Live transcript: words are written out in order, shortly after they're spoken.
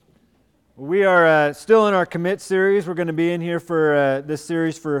We are still in our Commit series. We're going to be in here for this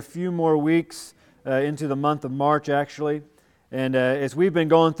series for a few more weeks into the month of March, actually. And as we've been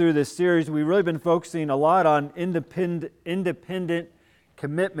going through this series, we've really been focusing a lot on independent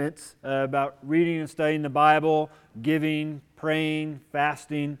commitments about reading and studying the Bible, giving, praying,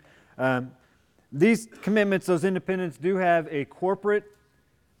 fasting. These commitments, those independents, do have a corporate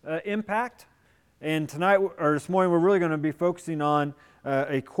impact. And tonight, or this morning, we're really going to be focusing on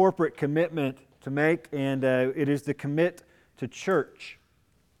a corporate commitment to make, and it is to commit to church,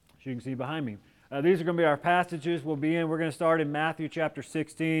 as you can see behind me. These are going to be our passages we'll be in. We're going to start in Matthew chapter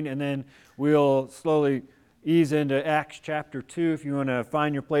 16, and then we'll slowly ease into Acts chapter 2 if you want to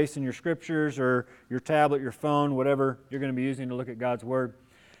find your place in your scriptures or your tablet, your phone, whatever you're going to be using to look at God's Word.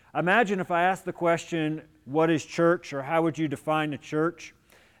 Imagine if I asked the question, what is church, or how would you define a church?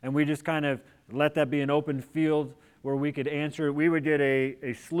 And we just kind of let that be an open field where we could answer it. We would get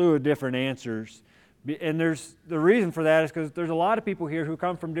a slew of different answers. And the reason for that is because there's a lot of people here who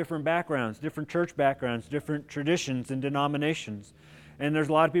come from different backgrounds, different church backgrounds, different traditions and denominations. And there's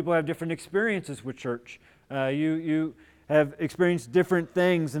a lot of people who have different experiences with church. You have experienced different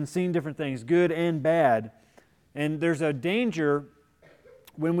things and seen different things, good and bad. And there's a danger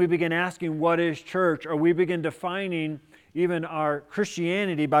when we begin asking what is church, or we begin defining even our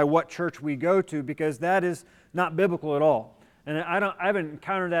Christianity by what church we go to, because that is not biblical at all. And I haven't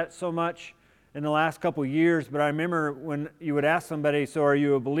encountered that so much in the last couple of years, but I remember when you would ask somebody, so are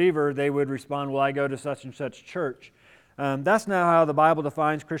you a believer? They would respond, well, I go to such and such church. That's not how the Bible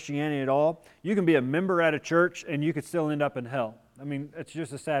defines Christianity at all. You can be a member at a church and you could still end up in hell. I mean, it's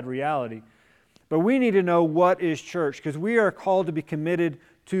just a sad reality. But we need to know what is church, because we are called to be committed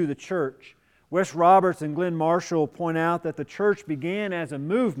to the church. Wes Roberts and Glenn Marshall point out that the church began as a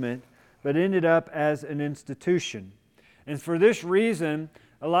movement but ended up as an institution. And for this reason,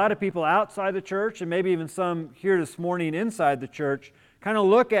 a lot of people outside the church, and maybe even some here this morning inside the church, kind of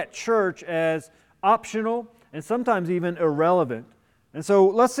look at church as optional and sometimes even irrelevant. And so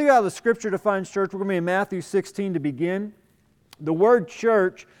let's see how the Scripture defines church. We're going to be in Matthew 16 to begin. The word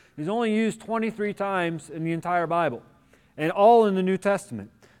church is only used 23 times in the entire Bible, and all in the New Testament.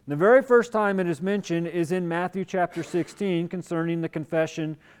 The very first time it is mentioned is in Matthew chapter 16 concerning the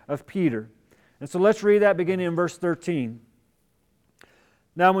confession of Peter. And so let's read that beginning in verse 13.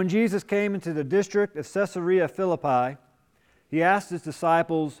 Now when Jesus came into the district of Caesarea Philippi, he asked his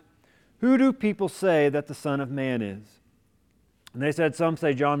disciples, "Who do people say that the Son of Man is?" And they said, "Some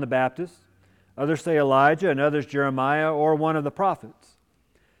say John the Baptist, others say Elijah, and others Jeremiah or one of the prophets."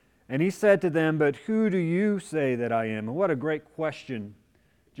 And he said to them, "But who do you say that I am?" And what a great question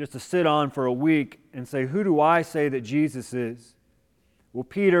just to sit on for a week and say, who do I say that Jesus is? Well,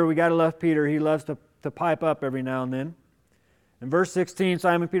 Peter, we got to love Peter. He loves to pipe up every now and then. In verse 16,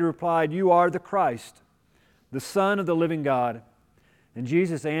 Simon Peter replied, "You are the Christ, the Son of the living God." And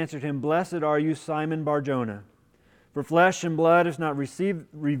Jesus answered him, "Blessed are you, Simon Bar-Jonah, for flesh and blood has not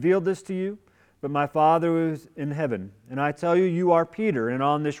revealed this to you, but my Father who is in heaven. And I tell you, you are Peter, and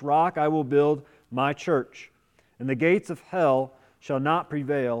on this rock I will build my church, and the gates of hell shall not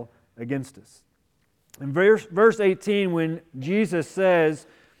prevail against us." In verse 18, when Jesus says,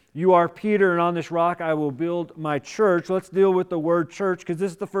 "You are Peter, and on this rock I will build my church," let's deal with the word church, because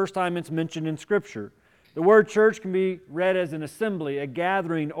this is the first time it's mentioned in Scripture. The word church can be read as an assembly, a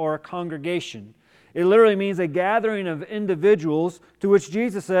gathering, or a congregation. It literally means a gathering of individuals to which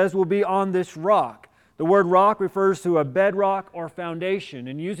Jesus says will be on this rock. The word rock refers to a bedrock or foundation,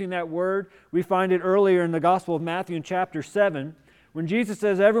 and using that word, we find it earlier in the Gospel of Matthew in chapter 7, when Jesus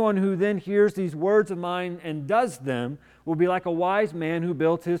says, "Everyone who then hears these words of mine and does them will be like a wise man who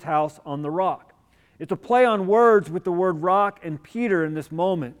built his house on the rock." It's a play on words with the word rock and Peter in this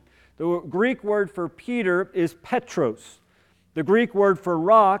moment. The Greek word for Peter is Petros. The Greek word for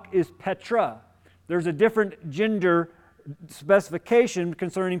rock is Petra. There's a different gender specification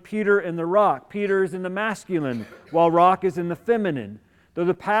concerning Peter and the rock. Peter is in the masculine, while rock is in the feminine. Though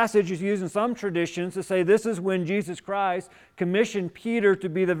the passage is used in some traditions to say this is when Jesus Christ commissioned Peter to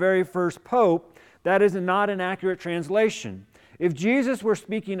be the very first pope, that is not an accurate translation. If Jesus were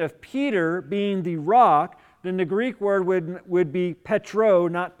speaking of Peter being the rock, then the Greek word would be Petro,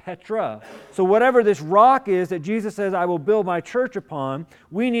 not Petra. So whatever this rock is that Jesus says, "I will build my church upon,"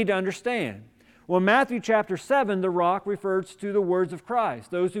 we need to understand. Well, in Matthew chapter 7, the rock refers to the words of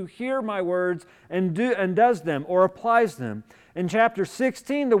Christ, those who hear my words and does them or applies them. In chapter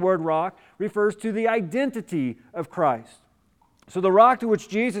 16, the word rock refers to the identity of Christ. So the rock to which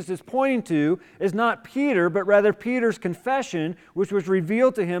Jesus is pointing to is not Peter, but rather Peter's confession, which was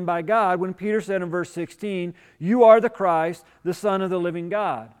revealed to him by God when Peter said in verse 16, "You are the Christ, the Son of the living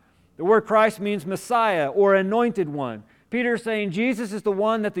God." The word Christ means Messiah or anointed one. Peter is saying Jesus is the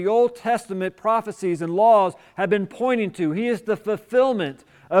one that the Old Testament prophecies and laws have been pointing to. He is the fulfillment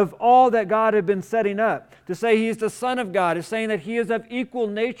of all that God had been setting up. To say He is the Son of God is saying that He is of equal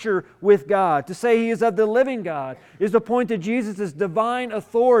nature with God. To say He is of the living God is to point to Jesus' divine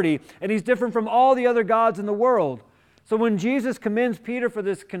authority, and He's different from all the other gods in the world. So when Jesus commends Peter for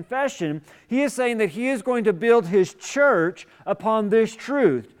this confession, He is saying that He is going to build His church upon this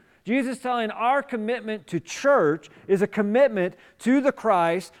truth. Jesus is telling our commitment to church is a commitment to the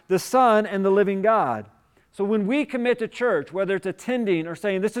Christ, the Son, and the living God. So when we commit to church, whether it's attending or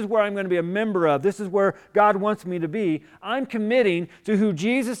saying, this is where I'm going to be a member of, this is where God wants me to be, I'm committing to who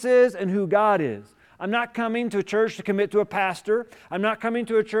Jesus is and who God is. I'm not coming to a church to commit to a pastor. I'm not coming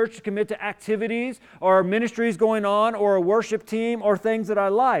to a church to commit to activities or ministries going on or a worship team or things that I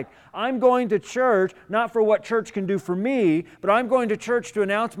like. I'm going to church not for what church can do for me, but I'm going to church to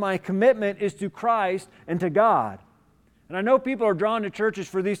announce my commitment is to Christ and to God. And I know people are drawn to churches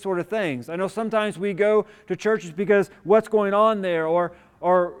for these sort of things. I know sometimes we go to churches because what's going on there or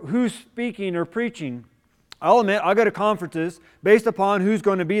who's speaking or preaching. I'll admit, I go to conferences based upon who's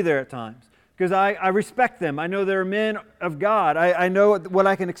going to be there at times, because I respect them. I know they're men of God. I know what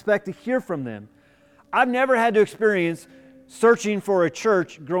I can expect to hear from them. I've never had to experience searching for a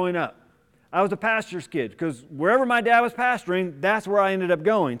church growing up. I was a pastor's kid, because wherever my dad was pastoring, that's where I ended up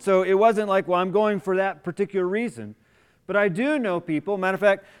going. So it wasn't like, well, I'm going for that particular reason. But I do know people, matter of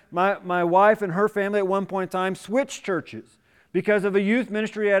fact, my wife and her family at one point in time switched churches because of a youth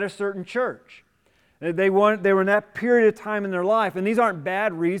ministry at a certain church. They were in that period of time in their life, and these aren't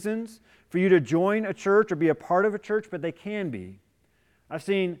bad reasons for you to join a church or be a part of a church, but they can be. I've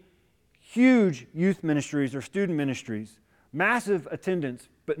seen huge youth ministries or student ministries, massive attendance,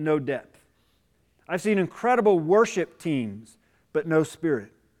 but no depth. I've seen incredible worship teams, but no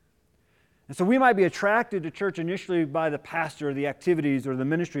spirit. And so we might be attracted to church initially by the pastor or the activities or the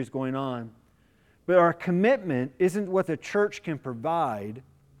ministries going on, but our commitment isn't what the church can provide.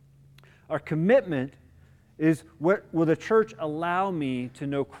 Our commitment is, what will the church allow me to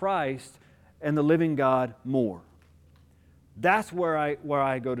know Christ and the living God more? That's where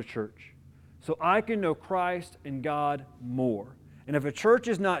I go to church, so I can know Christ and God more. And if a church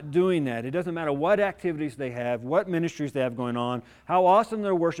is not doing that, it doesn't matter what activities they have, what ministries they have going on, how awesome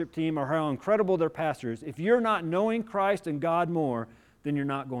their worship team or how incredible their pastor is. If you're not knowing Christ and God more, then you're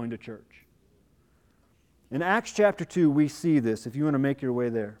not going to church. In Acts chapter 2, we see this, if you want to make your way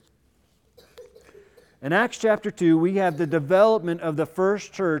there. In Acts chapter 2, we have the development of the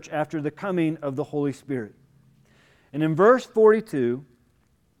first church after the coming of the Holy Spirit. And in verse 42,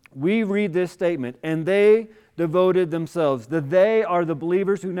 we read this statement, and they devoted themselves. The they are the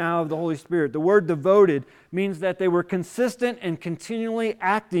believers who now have the Holy Spirit. The word devoted means that they were consistent and continually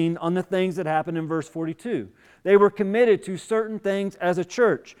acting on the things that happened in verse 42. They were committed to certain things as a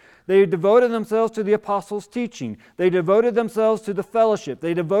church. They devoted themselves to the apostles' teaching. They devoted themselves to the fellowship.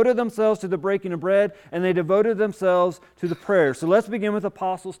 They devoted themselves to the breaking of bread, and they devoted themselves to the prayer. So let's begin with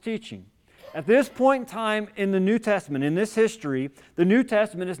apostles' teaching. At this point in time in the New Testament, in this history, the New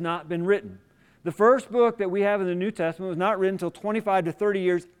Testament has not been written. The first book that we have in the New Testament was not written until 25 to 30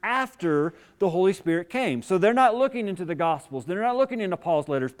 years after the Holy Spirit came. So they're not looking into the Gospels. They're not looking into Paul's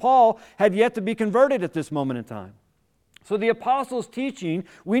letters. Paul had yet to be converted at this moment in time. So the apostles' teaching,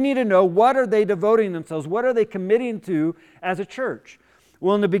 we need to know, what are they devoting themselves? What are they committing to as a church?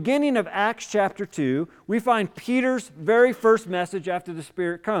 Well, in the beginning of Acts chapter 2, we find Peter's very first message after the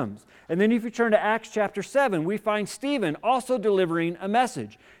Spirit comes. And then if you turn to Acts chapter 7, we find Stephen also delivering a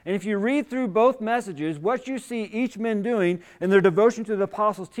message. And if you read through both messages, what you see each man doing in their devotion to the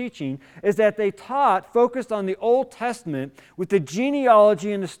apostles' teaching is that they taught, focused on the Old Testament with the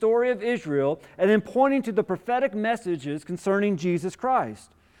genealogy and the story of Israel, and then pointing to the prophetic messages concerning Jesus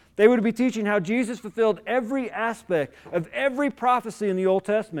Christ. They would be teaching how Jesus fulfilled every aspect of every prophecy in the Old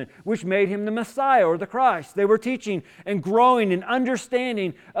Testament, which made Him the Messiah or the Christ. They were teaching and growing in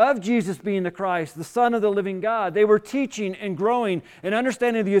understanding of Jesus being the Christ, the Son of the living God. They were teaching and growing and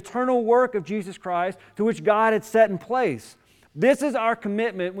understanding the eternal work of Jesus Christ to which God had set in place. This is our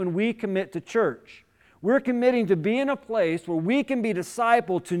commitment when we commit to church. We're committing to be in a place where we can be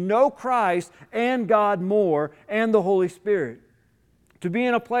discipled to know Christ and God more and the Holy Spirit. To be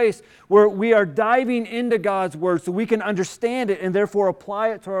in a place where we are diving into God's Word so we can understand it and therefore apply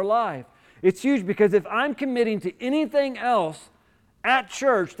it to our life. It's huge, because if I'm committing to anything else at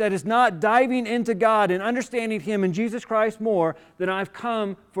church that is not diving into God and understanding Him and Jesus Christ more, then I've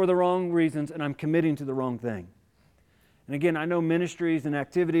come for the wrong reasons and I'm committing to the wrong thing. And again, I know ministries and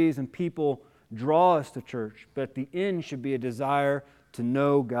activities and people draw us to church, but the end should be a desire to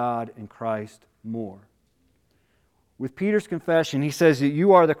know God and Christ more. With Peter's confession, he says that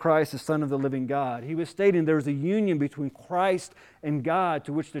you are the Christ, the Son of the living God. He was stating there is a union between Christ and God,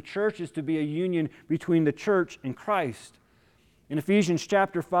 to which the church is to be a union between the church and Christ. In Ephesians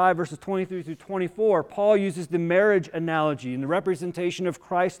chapter 5, verses 23 through 24, Paul uses the marriage analogy and the representation of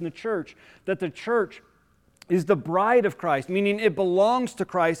Christ in the church, that the church is the bride of Christ, meaning it belongs to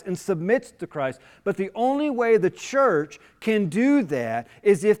Christ and submits to Christ. But the only way the church can do that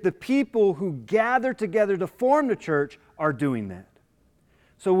is if the people who gather together to form the church are doing that.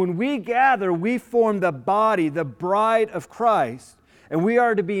 So when we gather, we form the body, the bride of Christ, and we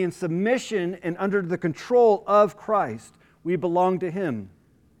are to be in submission and under the control of Christ. We belong to Him.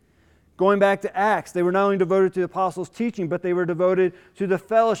 Going back to Acts, they were not only devoted to the apostles' teaching, but they were devoted to the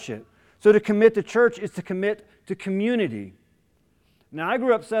fellowship. So to commit to church is to commit to community. Now, I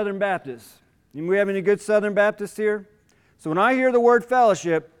grew up Southern Baptist. And we have any good Southern Baptists here? So when I hear the word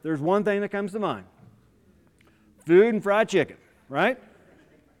fellowship, there's one thing that comes to mind. Food and fried chicken, right?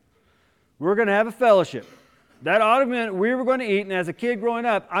 We're going to have a fellowship. That ought to mean we were going to eat, and as a kid growing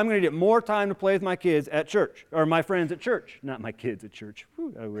up, I'm going to get more time to play with my kids at church, or my friends at church. Not my kids at church.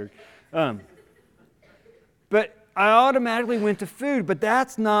 Whew, that was weird. But I automatically went to food, but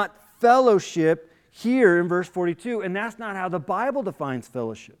that's not fellowship here in verse 42, and that's not how the Bible defines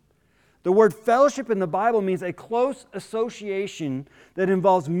fellowship. The word fellowship in the Bible means a close association that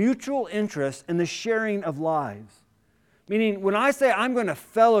involves mutual interest in the sharing of lives. Meaning, when I say I'm going to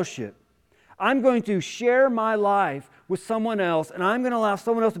fellowship, I'm going to share my life with someone else, and I'm going to allow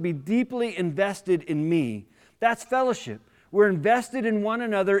someone else to be deeply invested in me. That's fellowship. We're invested in one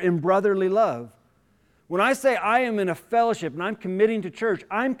another in brotherly love. When I say I am in a fellowship and I'm committing to church,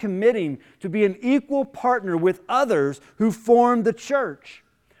 I'm committing to be an equal partner with others who form the church.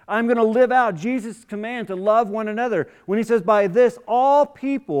 I'm going to live out Jesus' command to love one another. When He says, by this all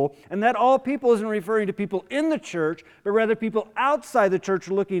people, and that all people isn't referring to people in the church, but rather people outside the church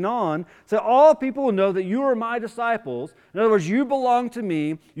looking on, so all people will know that you are my disciples. In other words, you belong to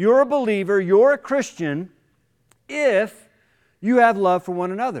me, you're a believer, you're a Christian, if you have love for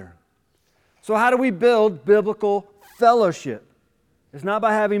one another. So how do we build biblical fellowship? It's not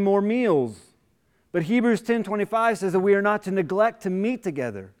by having more meals. But Hebrews 10:25 says that we are not to neglect to meet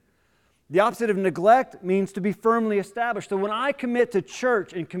together. The opposite of neglect means to be firmly established. So when I commit to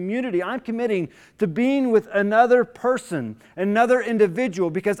church and community, I'm committing to being with another person, another individual,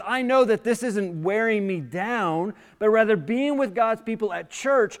 because I know that this isn't wearing me down, but rather being with God's people at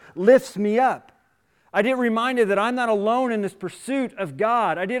church lifts me up. I get reminded that I'm not alone in this pursuit of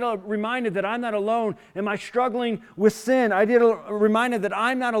God. I get reminded that I'm not alone in my struggling with sin. I get reminded that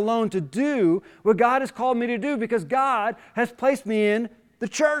I'm not alone to do what God has called me to do, because God has placed me in the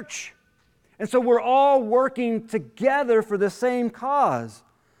church. And so we're all working together for the same cause.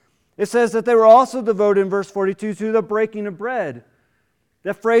 It says that they were also devoted in verse 42 to the breaking of bread.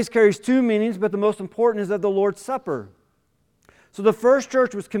 That phrase carries two meanings, but the most important is of the Lord's Supper. So the first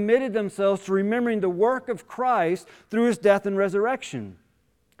church was committed themselves to remembering the work of Christ through His death and resurrection.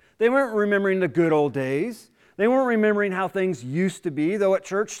 They weren't remembering the good old days. They weren't remembering how things used to be, though at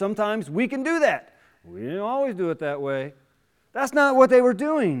church sometimes we can do that. We didn't always do it that way. That's not what they were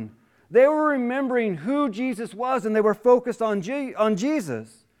doing. They were remembering who Jesus was, and they were focused on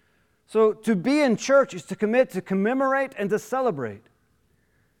Jesus. So to be in church is to commit to commemorate and to celebrate.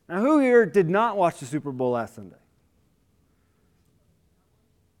 Now, who here did not watch the Super Bowl last Sunday?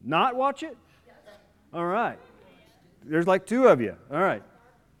 Not watch it? All right. There's like two of you. All right.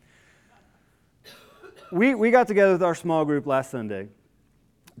 We got together with our small group last Sunday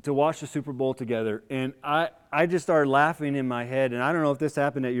to watch the Super Bowl together, and I just started laughing in my head, and I don't know if this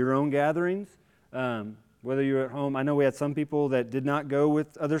happened at your own gatherings, whether you're at home. I know we had some people that did not go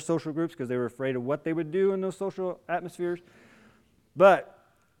with other social groups because they were afraid of what they would do in those social atmospheres. But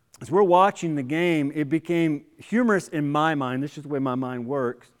as we're watching the game, it became humorous in my mind, this is the way my mind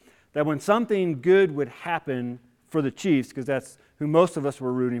works, that when something good would happen for the Chiefs, because that's who most of us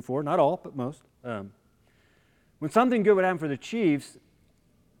were rooting for, not all, but most, when something good would happen for the Chiefs,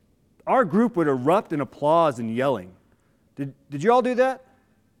 our group would erupt in applause and yelling. Did you all do that?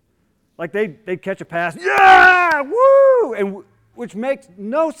 Like they'd catch a pass, yeah, woo, and which makes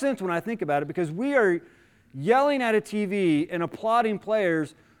no sense when I think about it, because we are yelling at a TV and applauding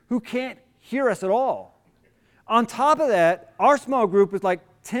players who can't hear us at all. On top of that, our small group was like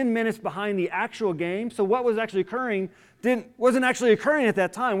 10 minutes behind the actual game, so what was actually occurring wasn't actually occurring at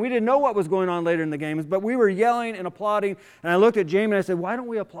that time. We didn't know what was going on later in the game, but we were yelling and applauding, and I looked at Jamie and I said, why don't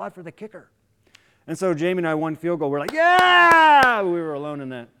we applaud for the kicker? And so Jamie and I won field goal. We're like, yeah! We were alone in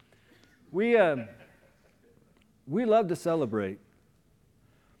that. We love to celebrate.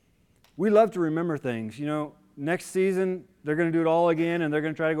 we love to remember things. Next season, they're going to do it all again, and they're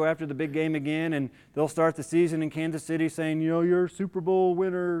going to try to go after the big game again, and they'll start the season in Kansas City saying, you're Super Bowl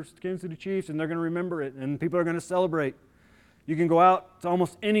winners, Kansas City Chiefs, and they're going to remember it, and people are going to celebrate. You can go out to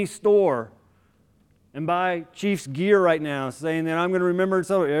almost any store and buy Chiefs gear right now, saying that I'm going to remember and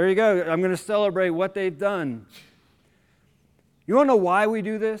celebrate. There you go. I'm going to celebrate what they've done. You want to know why we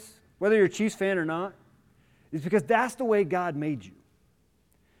do this, whether you're a Chiefs fan or not? It's because that's the way God made you.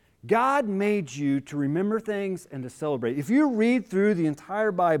 God made you to remember things and to celebrate. If you read through the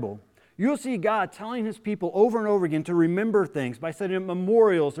entire Bible, you'll see God telling His people over and over again to remember things by setting up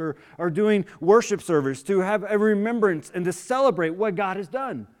memorials or doing worship service, to have a remembrance and to celebrate what God has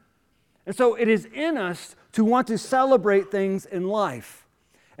done. And so it is in us to want to celebrate things in life.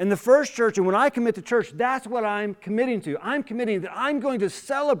 And the First Church, and when I commit to church, that's what I'm committing to. I'm committing that I'm going to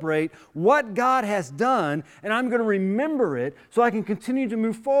celebrate what God has done, and I'm going to remember it so I can continue to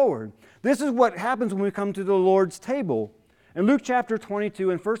move forward. This is what happens when we come to the Lord's table. In Luke chapter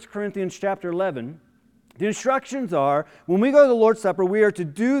 22 and 1 Corinthians chapter 11, the instructions are, when we go to the Lord's Supper, we are to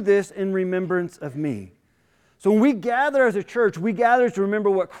do this in remembrance of me. So when we gather as a church, we gather to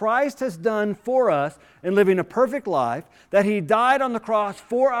remember what Christ has done for us in living a perfect life, that He died on the cross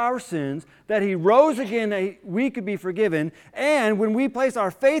for our sins, that He rose again that we could be forgiven, and when we place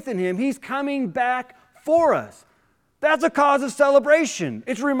our faith in Him, He's coming back for us. That's a cause of celebration.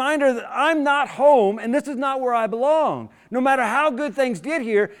 It's a reminder that I'm not home and this is not where I belong. No matter how good things get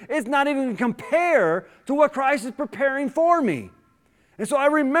here, it's not even going to compare to what Christ is preparing for me. And so I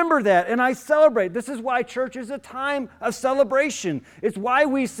remember that and I celebrate. This is why church is a time of celebration. It's why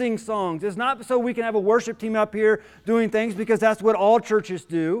we sing songs. It's not so we can have a worship team up here doing things, because that's what all churches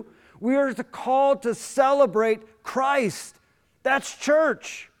do. We are called to celebrate Christ. That's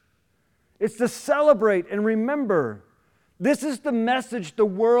church. It's to celebrate and remember. This is the message the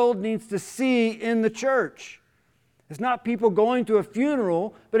world needs to see in the church. It's not people going to a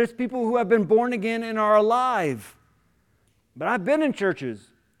funeral, but it's people who have been born again and are alive. But I've been in churches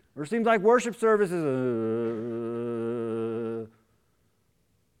where it seems like worship services.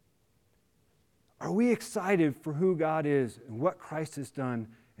 Are we excited for who God is and what Christ has done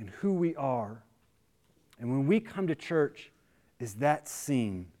and who we are? And when we come to church, is that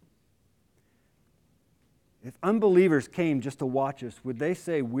seen? If unbelievers came just to watch us, would they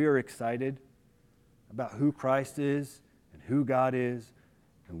say we're excited about who Christ is and who God is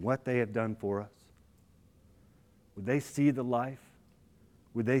and what they have done for us? Would they see the life?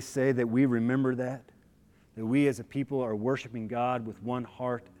 Would they say that we remember that? That we as a people are worshiping God with one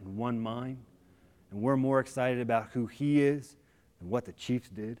heart and one mind? And we're more excited about who He is than what the Chiefs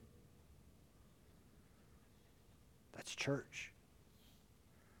did? That's church.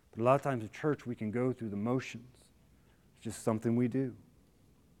 But a lot of times in church we can go through the motions. It's just something we do.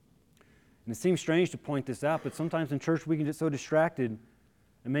 And it seems strange to point this out, but sometimes in church we can get so distracted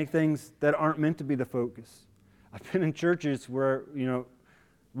and make things that aren't meant to be the focus. I've been in churches where,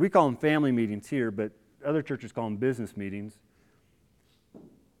 we call them family meetings here, but other churches call them business meetings,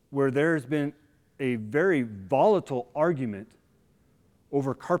 where there's been a very volatile argument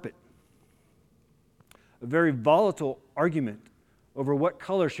over carpet. A very volatile argument over what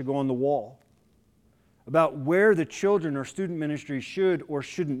color should go on the wall, about where the children or student ministry should or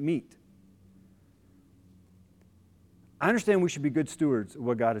shouldn't meet. I understand we should be good stewards of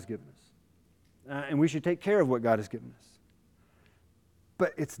what God has given us. And we should take care of what God has given us.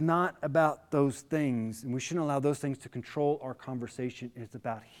 But it's not about those things, and we shouldn't allow those things to control our conversation. It's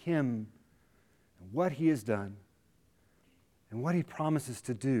about Him and what He has done and what He promises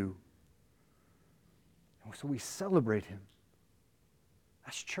to do. And so we celebrate Him.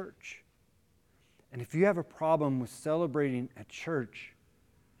 That's church. And if you have a problem with celebrating at church,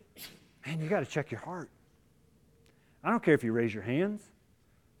 man, you got to check your heart. I don't care if you raise your hands.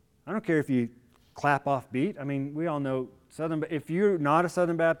 I don't care if you clap off beat. I mean, we all know if you're not a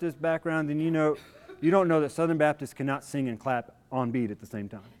Southern Baptist background, then you don't know that Southern Baptists cannot sing and clap on beat at the same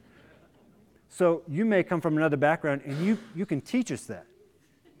time. So you may come from another background and you can teach us that.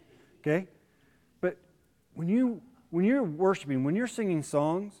 Okay? But when you're worshiping, when you're singing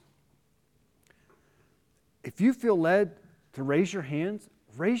songs, if you feel led to raise your hands,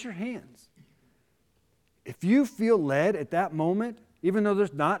 raise your hands. If you feel led at that moment, even though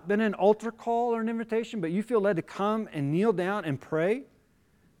there's not been an altar call or an invitation, but you feel led to come and kneel down and pray,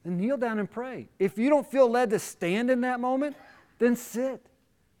 then kneel down and pray. If you don't feel led to stand in that moment, then sit.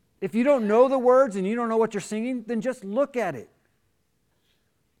 If you don't know the words and you don't know what you're singing, then just look at it.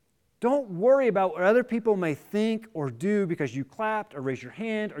 Don't worry about what other people may think or do because you clapped or raised your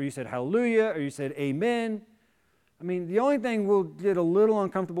hand or you said hallelujah or you said amen. I mean, the only thing we'll get a little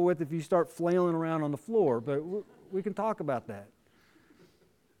uncomfortable with if you start flailing around on the floor, but we can talk about that.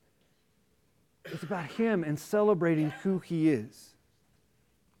 It's about Him and celebrating who He is.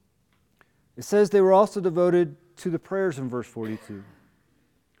 It says they were also devoted to the prayers in verse 42.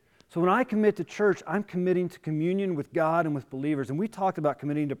 So when I commit to church, I'm committing to communion with God and with believers. And we talked about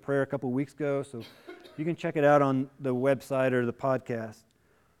committing to prayer a couple of weeks ago, so you can check it out on the website or the podcast.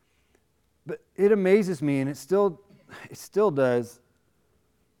 But it amazes me, and it still does,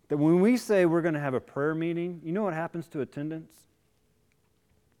 that when we say we're going to have a prayer meeting, you know what happens to attendance?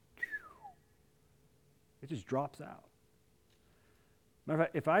 It just drops out. Matter of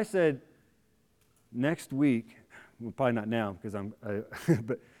fact, if I said next week, well, probably not now because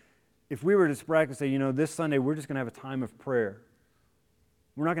but if we were to practice, say, this Sunday we're just going to have a time of prayer.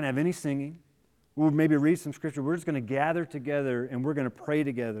 We're not going to have any singing. We'll maybe read some scripture. We're just going to gather together and we're going to pray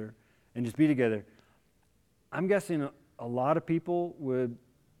together and just be together. I'm guessing a lot of people would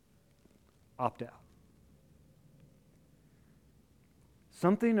opt out.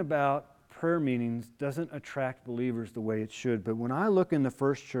 Something about prayer meetings doesn't attract believers the way it should. But when I look in the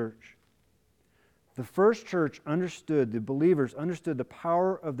first church understood, the believers understood the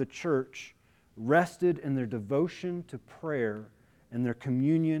power of the church rested in their devotion to prayer and their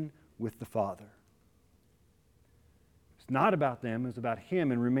communion with the Father. It's not about them, it's about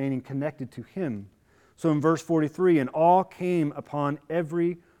Him and remaining connected to Him. So in verse 43, and awe came upon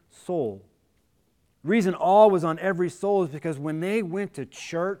every soul. The reason awe was on every soul is because when they went to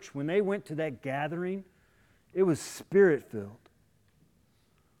church, when they went to that gathering, it was Spirit-filled.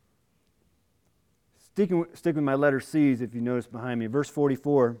 Stick with my letter C's if you notice behind me. Verse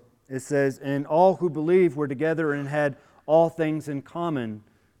 44, it says, and all who believed were together and had all things in common.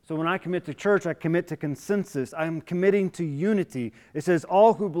 So when I commit to church, I commit to consensus. I'm committing to unity. It says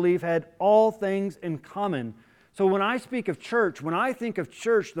all who believe had all things in common. So when I speak of church, when I think of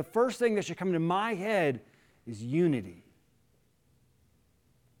church, the first thing that should come to my head is unity.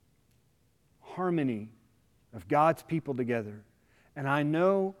 Harmony of God's people together. And I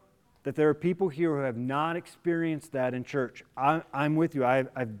know that there are people here who have not experienced that in church. I'm with you.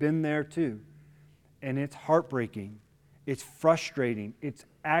 I've been there too. And it's heartbreaking. It's frustrating. It's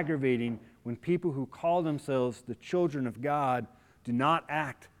aggravating when people who call themselves the children of God do not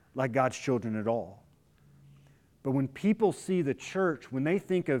act like God's children at all. But when people see the church, when they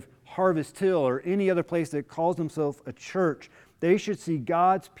think of Harvest Hill or any other place that calls themselves a church, they should see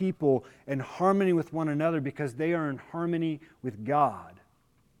God's people in harmony with one another because they are in harmony with God.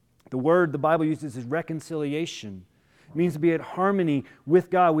 The word the Bible uses is reconciliation. It means to be at harmony with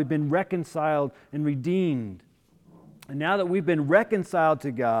God. We've been reconciled and redeemed. And now that we've been reconciled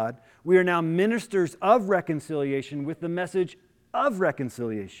to God, we are now ministers of reconciliation with the message of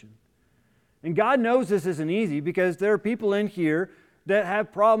reconciliation. And God knows this isn't easy because there are people in here that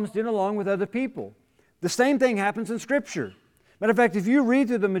have problems getting along with other people. The same thing happens in Scripture. Matter of fact, if you read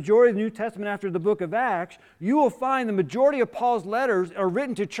through the majority of the New Testament after the book of Acts, you will find the majority of Paul's letters are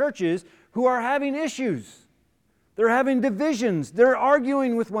written to churches who are having issues. They're having divisions. They're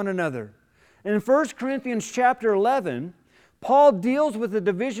arguing with one another. And in 1 Corinthians chapter 11, Paul deals with the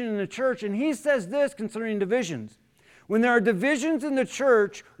division in the church, and he says this concerning divisions. When there are divisions in the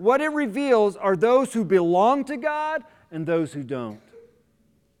church, what it reveals are those who belong to God and those who don't.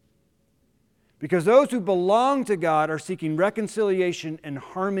 Because those who belong to God are seeking reconciliation and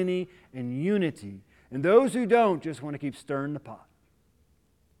harmony and unity. And those who don't just want to keep stirring the pot.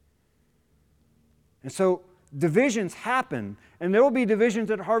 And so divisions happen, and there will be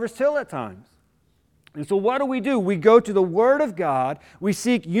divisions at Harvest Hill at times. And so what do? We go to the Word of God, we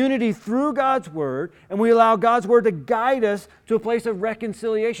seek unity through God's Word, and we allow God's Word to guide us to a place of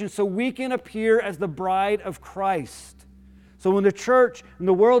reconciliation so we can appear as the bride of Christ. So when the church and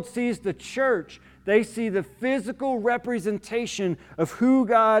the world sees the church, they see the physical representation of who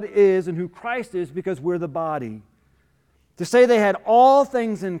God is and who Christ is because we're the body. To say they had all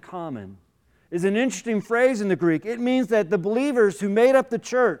things in common is an interesting phrase in the Greek. It means that the believers who made up the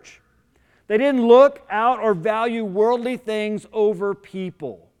church, they didn't look out or value worldly things over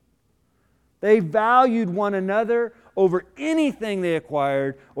people. They valued one another over anything they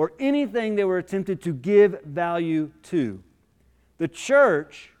acquired or anything they were attempted to give value to. The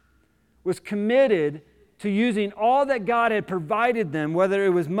church was committed to using all that God had provided them, whether it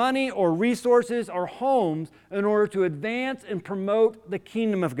was money or resources or homes, in order to advance and promote the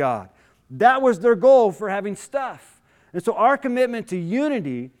kingdom of God. That was their goal for having stuff. And so our commitment to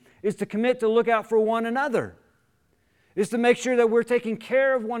unity is to commit to look out for one another. Is to make sure that we're taking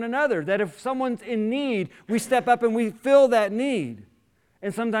care of one another, that if someone's in need, we step up and we fill that need.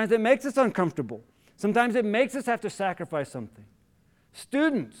 And sometimes it makes us uncomfortable. Sometimes it makes us have to sacrifice something.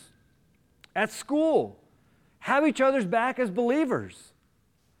 Students at school, have each other's back as believers.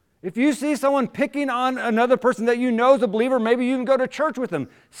 If you see someone picking on another person that you know is a believer, maybe you can go to church with them.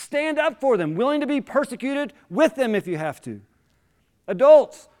 Stand up for them, willing to be persecuted with them if you have to.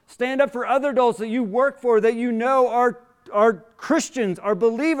 Adults, stand up for other adults that you work for, that you know are Christians, are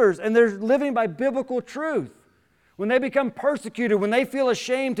believers, and they're living by biblical truth. When they become persecuted, when they feel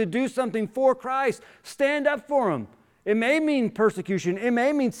ashamed to do something for Christ, stand up for them. It may mean persecution. It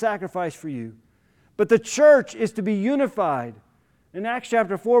may mean sacrifice for you. But the church is to be unified. In Acts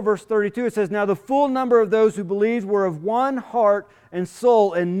chapter 4, verse 32, it says, "Now the full number of those who believed were of one heart and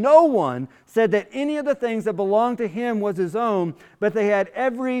soul, and no one said that any of the things that belonged to him was his own, but they had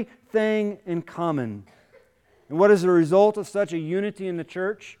everything in common." And what is the result of such a unity in the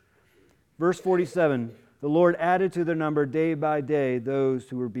church? Verse 47, "The Lord added to their number day by day those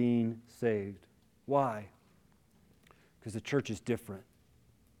who were being saved." Why? Because the church is different.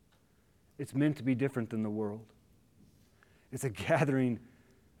 It's meant to be different than the world. It's a gathering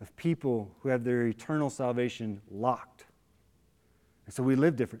of people who have their eternal salvation locked. And so we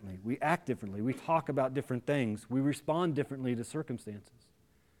live differently. We act differently. We talk about different things. We respond differently to circumstances.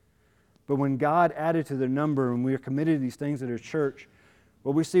 But when God added to their number and we are committed to these things at our church,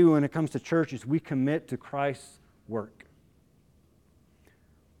 what we see when it comes to church is we commit to Christ's work.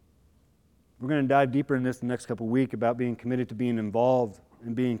 We're going to dive deeper in this the next couple of weeks about being committed to being involved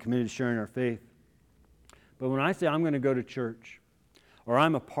and being committed to sharing our faith. But when I say I'm going to go to church, or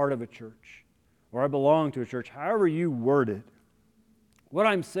I'm a part of a church, or I belong to a church, however you word it, what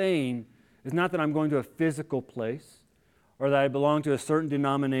I'm saying is not that I'm going to a physical place or that I belong to a certain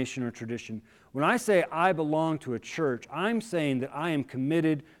denomination or tradition. When I say I belong to a church, I'm saying that I am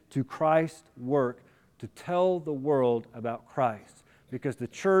committed to Christ's work to tell the world about Christ, because the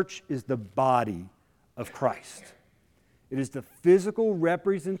church is the body of Christ. It is the physical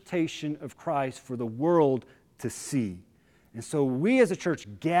representation of Christ for the world to see. And so we as a church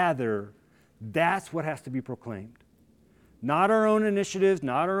gather, that's what has to be proclaimed. Not our own initiatives,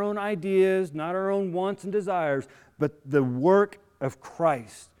 not our own ideas, not our own wants and desires, but the work of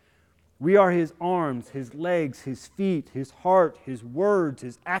Christ. We are His arms, His legs, His feet, His heart, His words,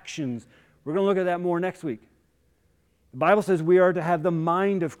 His actions. We're going to look at that more next week. The Bible says we are to have the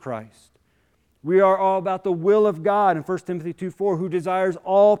mind of Christ. We are all about the will of God in 1 Timothy 2:4, who desires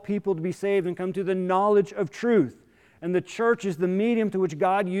all people to be saved and come to the knowledge of truth. And the church is the medium to which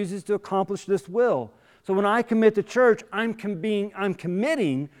God uses to accomplish this will. So when I commit to church, I'm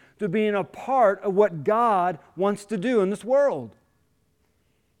committing to being a part of what God wants to do in this world.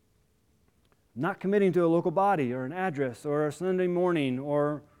 I'm not committing to a local body or an address or a Sunday morning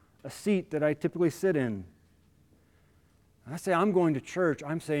or a seat that I typically sit in. When I say I'm going to church,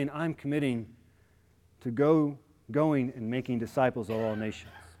 I'm saying I'm committing to going and making disciples of all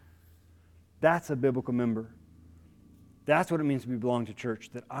nations. That's a biblical member. That's what it means to belong to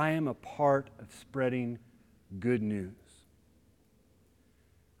church, that I am a part of spreading good news.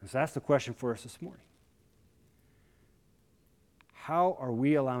 And so that's the question for us this morning. How are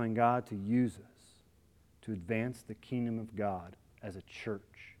we allowing God to use us to advance the kingdom of God as a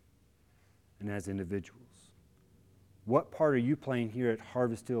church and as individuals? What part are you playing here at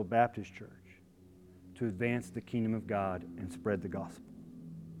Harvest Hill Baptist Church to advance the kingdom of God and spread the gospel?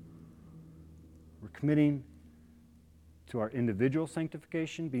 We're committing to our individual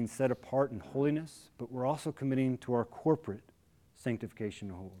sanctification, being set apart in holiness, but we're also committing to our corporate sanctification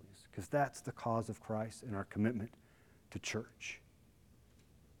and holiness, because that's the cause of Christ and our commitment to church.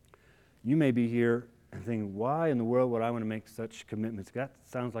 You may be here and thinking, why in the world would I want to make such commitments? That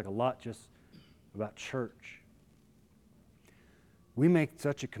sounds like a lot just about church. We make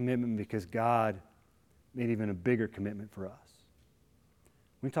such a commitment because God made even a bigger commitment for us.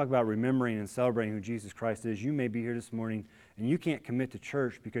 When we talk about remembering and celebrating who Jesus Christ is, you may be here this morning and you can't commit to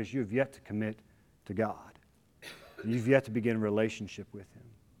church because you have yet to commit to God. You've yet to begin a relationship with Him.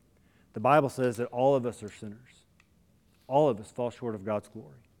 The Bible says that all of us are sinners. All of us fall short of God's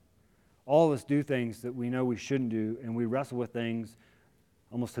glory. All of us do things that we know we shouldn't do, and we wrestle with things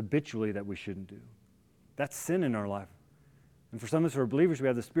almost habitually that we shouldn't do. That's sin in our life. And for some of us who are believers, we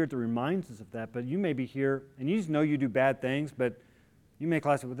have the Spirit that reminds us of that. But you may be here, and you just know you do bad things, but you may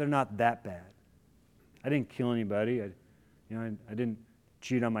classify, well, they're not that bad. I didn't kill anybody. I didn't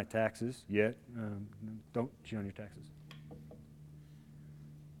cheat on my taxes yet. Don't cheat on your taxes.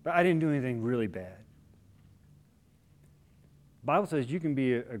 But I didn't do anything really bad. The Bible says you can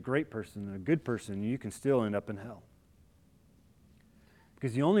be a great person, a good person, and you can still end up in hell.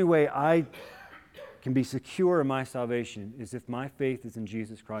 Because the only way I can be secure in my salvation is if my faith is in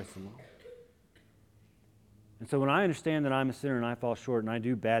Jesus Christ alone. And so when I understand that I'm a sinner and I fall short and I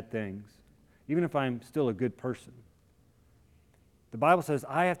do bad things, even if I'm still a good person, the Bible says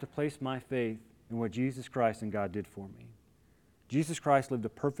I have to place my faith in what Jesus Christ and God did for me. Jesus Christ lived a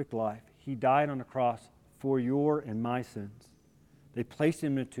perfect life. He died on the cross for your and my sins. They placed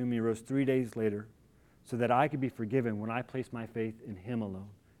him in a tomb. He rose 3 days later so that I could be forgiven when I place my faith in him alone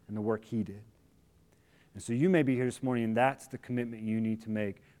and the work he did. And so you may be here this morning, and that's the commitment you need to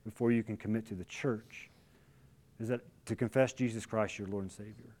make before you can commit to the church, is that to confess Jesus Christ your Lord and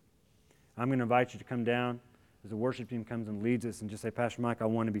Savior. I'm going to invite you to come down as the worship team comes and leads us and just say, Pastor Mike, I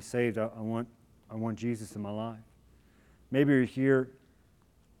want to be saved. I want Jesus in my life. Maybe you're here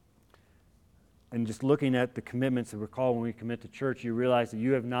and just looking at the commitments that we're called when we commit to church, you realize that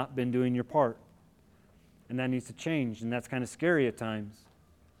you have not been doing your part. And that needs to change, and that's kind of scary at times.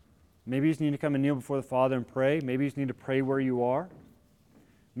 Maybe you just need to come and kneel before the Father and pray. Maybe you just need to pray where you are.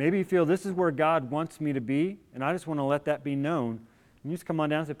 Maybe you feel this is where God wants me to be, and I just want to let that be known. And you just come on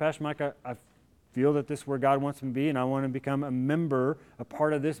down and say, Pastor Mike, I feel that this is where God wants me to be, and I want to become a member, a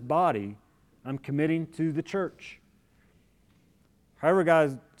part of this body. I'm committing to the church. However God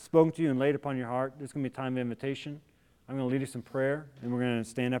has spoken to you and laid upon your heart, there's going to be a time of invitation. I'm going to lead us in prayer, and we're going to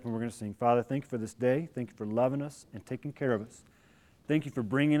stand up and we're going to sing. Father, thank you for this day. Thank you for loving us and taking care of us. Thank you for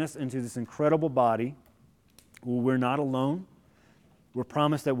bringing us into this incredible body where we're not alone. We're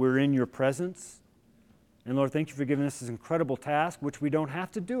promised that we're in your presence. And Lord, thank you for giving us this incredible task, which we don't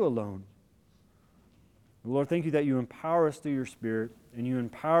have to do alone. Lord, thank you that you empower us through your Spirit, and you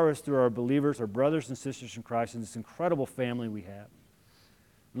empower us through our believers, our brothers and sisters in Christ, and this incredible family we have.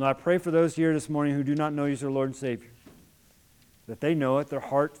 And Lord, I pray for those here this morning who do not know you as their Lord and Savior, that they know it, their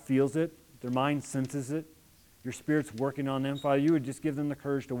heart feels it, their mind senses it, your Spirit's working on them. Father, you would just give them the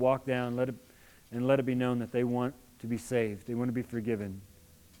courage to walk down and let it be known that they want to be saved. They want to be forgiven.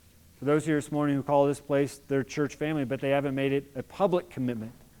 For those here this morning who call this place their church family, but they haven't made it a public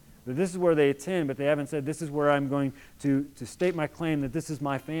commitment, that this is where they attend, but they haven't said, this is where I'm going to state my claim that this is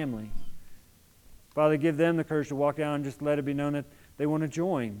my family. Father, give them the courage to walk down and just let it be known that they want to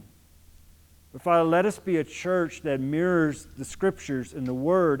join. But Father, let us be a church that mirrors the Scriptures and the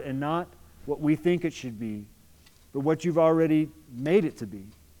Word and not what we think it should be, but what you've already made it to be.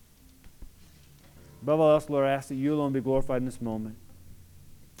 Above all else, Lord, I ask that you alone be glorified in this moment.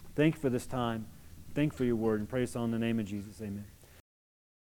 Thank you for this time. Thank you for your word. And praise on in the name of Jesus. Amen.